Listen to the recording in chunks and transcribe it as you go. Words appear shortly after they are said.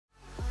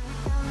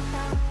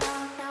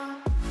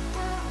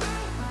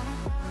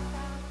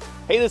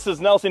Hey, this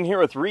is Nelson here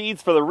with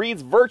Reed's for the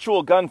Reed's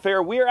Virtual Gun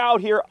Fair. We're out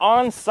here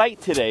on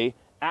site today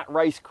at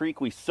Rice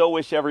Creek. We so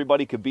wish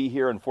everybody could be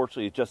here.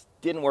 Unfortunately, it just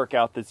didn't work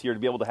out this year to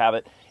be able to have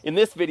it. In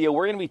this video,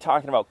 we're going to be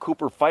talking about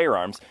Cooper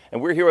firearms, and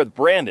we're here with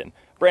Brandon.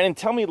 Brandon,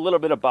 tell me a little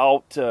bit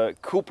about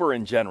Cooper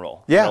in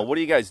general. Yeah. What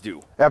do you guys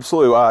do?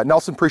 Absolutely.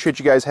 Nelson, appreciate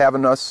you guys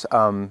having us.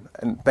 And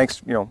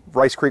thanks,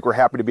 Rice Creek, we're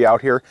happy to be out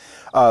here.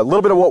 A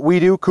little bit of what we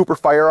do, Cooper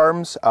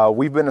Firearms.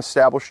 We've been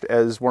established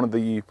as one of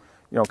the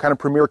kind of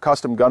premier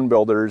custom gun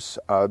builders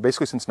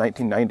basically since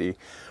 1990.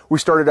 We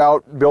started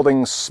out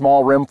building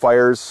small rim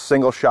fires,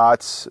 single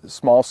shots,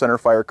 small center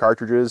fire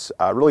cartridges,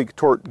 really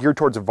geared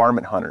towards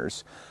varmint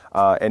hunters.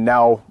 And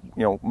now,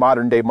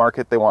 modern day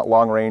market, they want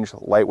long range,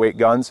 lightweight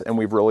guns, and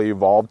we've really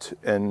evolved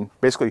and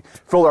basically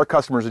filled our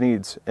customers'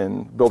 needs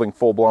in building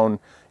full blown,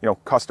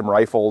 custom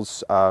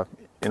rifles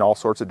in all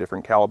sorts of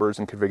different calibers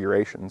and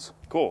configurations.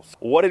 Cool.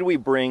 What did we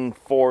bring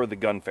for the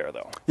gun fair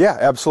though? Yeah,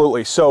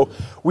 absolutely. So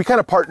we kind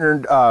of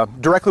partnered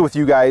directly with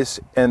you guys,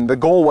 and the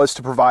goal was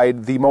to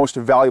provide the most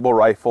valuable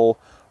rifle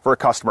for a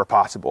customer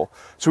possible.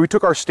 So we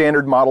took our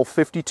standard model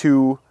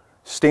 52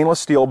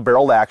 stainless steel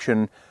barreled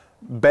action,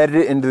 bedded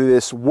it into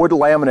this wood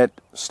laminate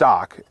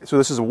stock. So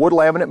this is a wood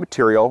laminate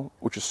material,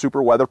 which is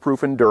super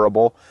weatherproof and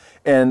durable.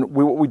 And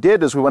what we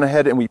did is we went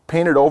ahead and we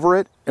painted over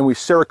it and we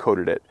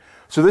Cerakoted it.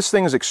 So this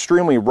thing is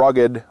extremely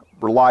rugged,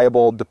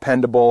 reliable,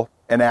 dependable,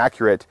 and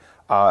accurate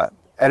at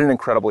an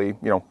incredibly,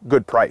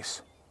 good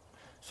price.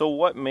 So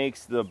what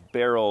makes the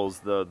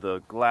barrels,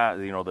 the glass,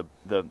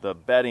 the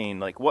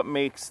bedding, like what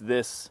makes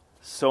this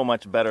so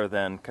much better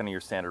than kind of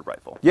your standard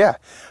rifle? Yeah,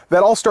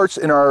 that all starts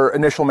in our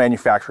initial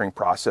manufacturing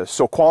process.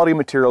 So quality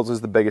materials is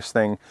the biggest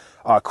thing,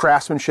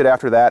 craftsmanship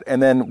after that, and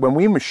then when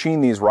we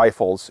machine these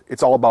rifles,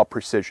 it's all about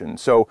precision.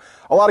 So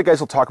a lot of guys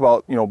will talk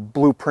about,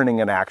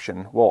 blueprinting in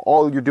action. Well,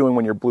 all you're doing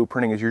when you're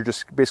blueprinting is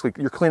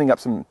you're cleaning up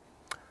some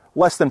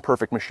less than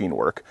perfect machine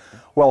work.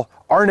 Well,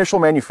 our initial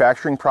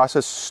manufacturing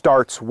process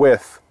starts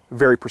with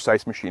very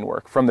precise machine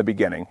work from the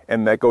beginning,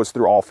 and that goes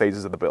through all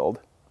phases of the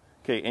build.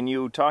 Okay, and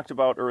you talked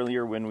about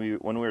earlier when we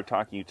were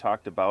talking, you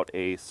talked about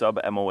a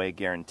sub-MOA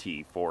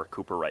guarantee for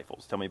Cooper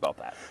rifles. Tell me about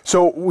that.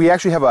 So we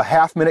actually have a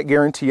half-minute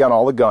guarantee on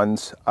all the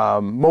guns,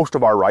 most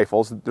of our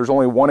rifles. There's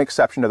only one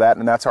exception to that,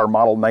 and that's our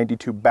Model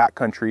 92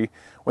 backcountry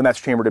when that's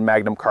chambered in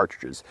Magnum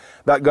cartridges.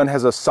 That gun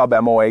has a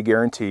sub-MOA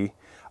guarantee.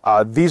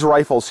 These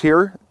rifles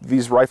here,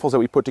 these rifles that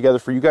we put together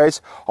for you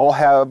guys, all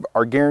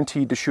are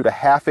guaranteed to shoot a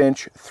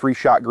half-inch,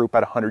 3-shot group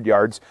at 100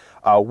 yards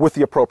with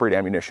the appropriate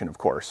ammunition, of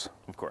course.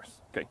 Of course.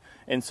 Okay.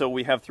 And so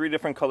we have 3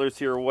 different colors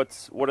here.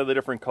 What are the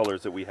different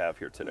colors that we have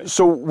here today?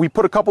 So we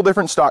put a couple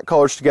different stock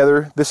colors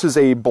together. This is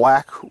a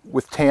black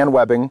with tan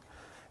webbing,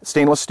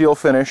 stainless steel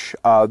finish.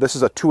 This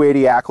is a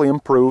 280 Ackley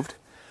improved.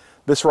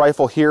 This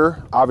rifle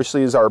here,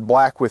 obviously, is our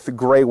black with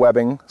gray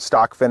webbing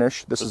stock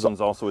finish. This one's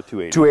also a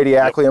 280. 280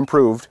 Ackley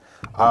improved.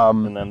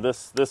 And then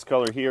this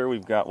color here,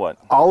 we've got what?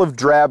 Olive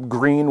drab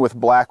green with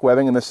black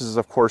webbing, and this is,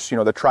 of course,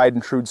 the tried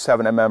and true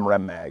 7mm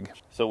Rem mag.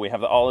 So we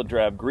have the olive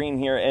drab green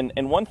here,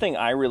 and one thing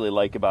I really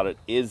like about it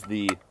is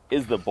the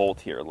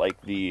bolt here, like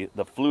the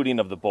fluting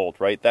of the bolt,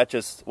 right?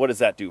 What does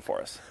that do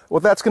for us?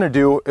 What that's going to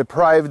do, it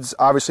provides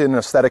obviously an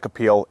aesthetic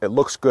appeal. It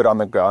looks good on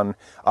the gun.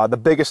 The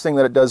biggest thing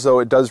that it does, though,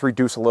 it does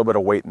reduce a little bit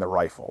of weight in the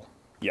rifle.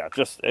 Yeah,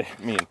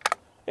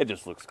 it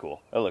just looks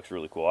cool. It looks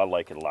really cool. I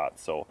like it a lot.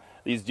 So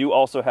these do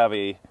also have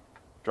a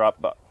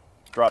drop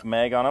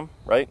mag on them,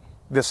 right?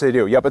 Yes, they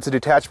do. Yep, it's a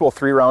detachable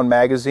 3-round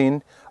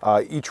magazine.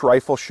 Each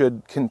rifle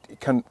can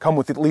come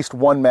with at least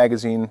one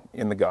magazine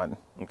in the gun.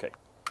 Okay.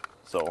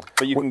 So,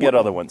 but you can get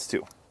other ones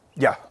too.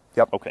 Yeah.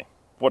 Yep. Okay.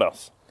 What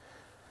else?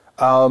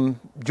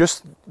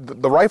 Just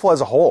the rifle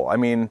as a whole. I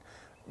mean,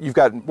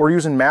 we're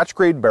using match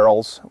grade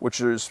barrels,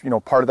 which is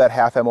part of that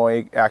half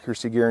MOA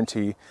accuracy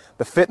guarantee.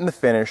 The fit and the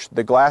finish,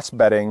 the glass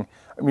bedding.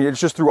 I mean, it's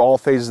just through all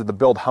phases of the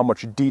build how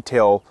much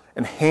detail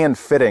and hand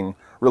fitting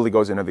really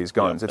goes into these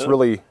guns. Yeah. It's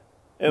really.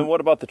 And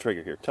what about the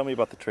trigger here? Tell me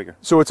about the trigger.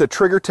 So it's a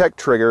Trigger Tech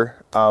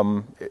trigger.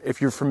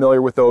 If you're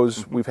familiar with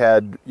those, we've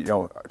had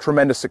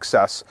tremendous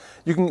success.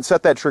 You can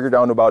set that trigger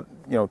down to about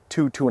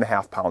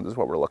 2.5 pounds is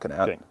what we're looking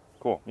at. Okay,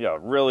 cool. Yeah,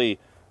 really,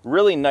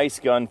 really nice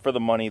gun for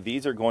the money.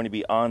 These are going to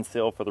be on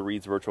sale for the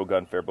Reed's Virtual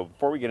Gun Fair. But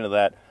before we get into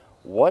that,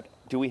 what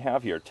do we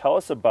have here? Tell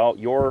us about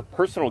your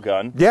personal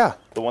gun. Yeah.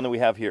 The one that we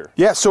have here.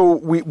 Yeah. So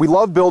we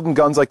love building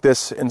guns like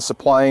this and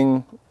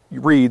supplying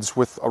Reed's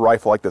with a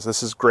rifle like this.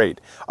 This is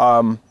great.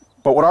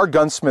 But what our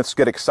gunsmiths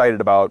get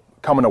excited about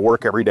coming to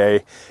work every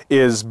day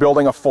is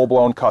building a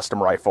full-blown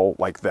custom rifle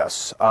like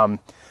this.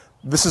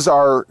 This is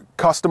our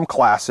custom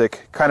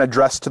classic, kind of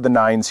dressed to the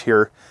nines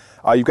here.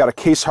 You've got a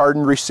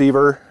case-hardened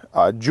receiver,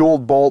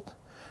 jeweled bolt,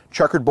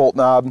 checkered bolt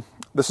knob.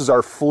 This is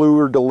our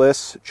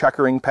fleur-de-lis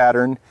checkering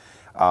pattern,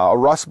 a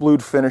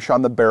rust-blued finish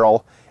on the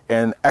barrel,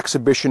 and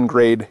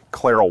exhibition-grade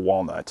Claro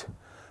walnut.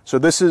 So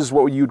this is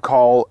what you'd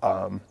call,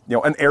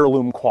 an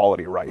heirloom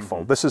quality rifle.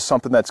 Mm-hmm. This is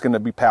something that's going to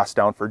be passed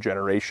down for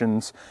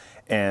generations,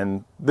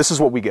 and this is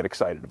what we get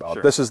excited about.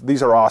 Sure.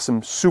 These are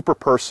awesome, super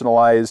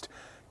personalized,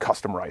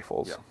 custom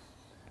rifles. Yeah.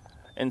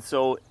 And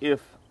so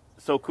if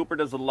So Cooper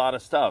does a lot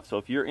of stuff. So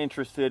if you're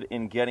interested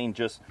in getting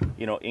just,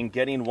 in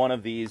getting one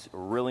of these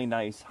really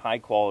nice, high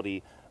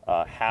quality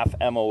half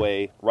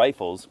MOA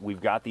rifles, we've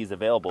got these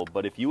available.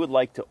 But if you would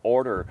like to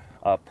order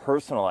a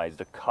personalized,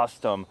 a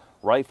custom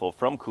rifle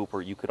from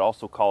Cooper, you could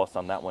also call us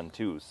on that one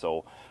too.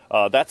 So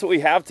that's what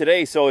we have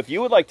today. So if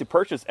you would like to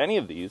purchase any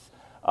of these,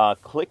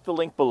 click the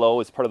link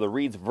below as part of the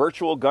Reed's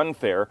virtual gun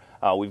fair.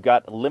 We've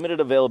got limited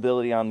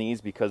availability on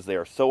these because they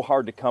are so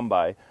hard to come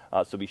by.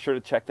 So be sure to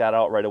check that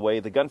out right away.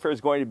 The gun fair is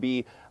going to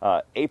be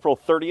April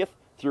 30th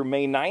through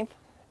May 9th.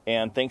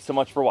 And thanks so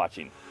much for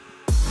watching.